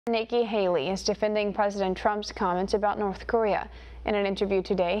Nikki Haley is defending President Trump's comments about North Korea. In an interview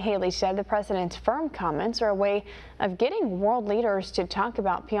today, Haley said the president's firm comments are a way of getting world leaders to talk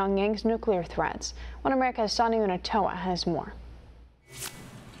about Pyongyang's nuclear threats. One America's Sani Unutoa has more.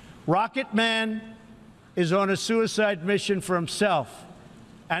 Rocket Man is on a suicide mission for himself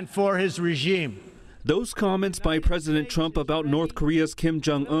and for his regime. Those comments by President Trump about North Korea's Kim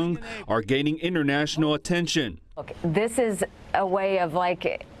Jong-un are gaining international attention. Look, this is a way of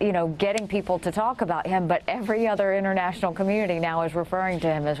getting people to talk about him, but every other international community now is referring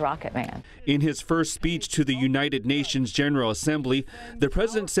to him as Rocket Man. In his first speech to the United Nations General Assembly, the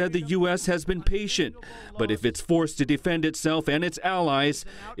president said the U.S. has been patient, but if it's forced to defend itself and its allies,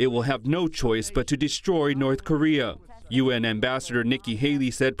 it will have no choice but to destroy North Korea. UN Ambassador Nikki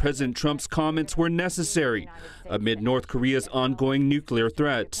Haley said President Trump's comments were necessary amid North Korea's ongoing nuclear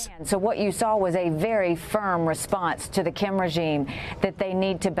threats. So what you saw was a very firm response to the Kim regime that they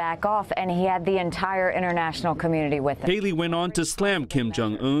need to back off, and he had the entire international community with him. Haley went on to slam Kim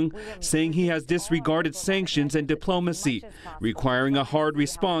Jong-un, saying he has disregarded sanctions and diplomacy, requiring a hard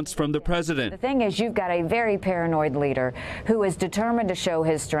response from the president. The thing is, you've got a very paranoid leader who is determined to show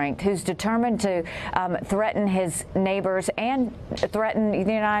his strength, who's determined to threaten his neighbors and threaten the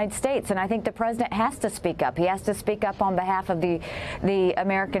United States. And I think the president has to speak up. He has to speak up on behalf of the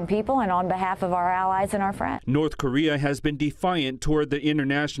American people and on behalf of our allies and our friends. North Korea has been defiant toward the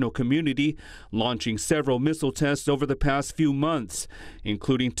international community, launching several missile tests over the past few months,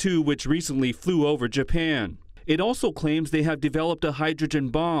 including two which recently flew over Japan. It also claims they have developed a hydrogen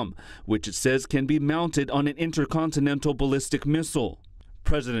bomb, which it says can be mounted on an intercontinental ballistic missile.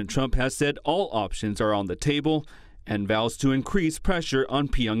 President Trump has said all options are on the table and vows to increase pressure on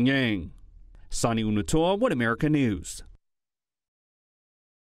Pyongyang. Sani Unutoa, One America News.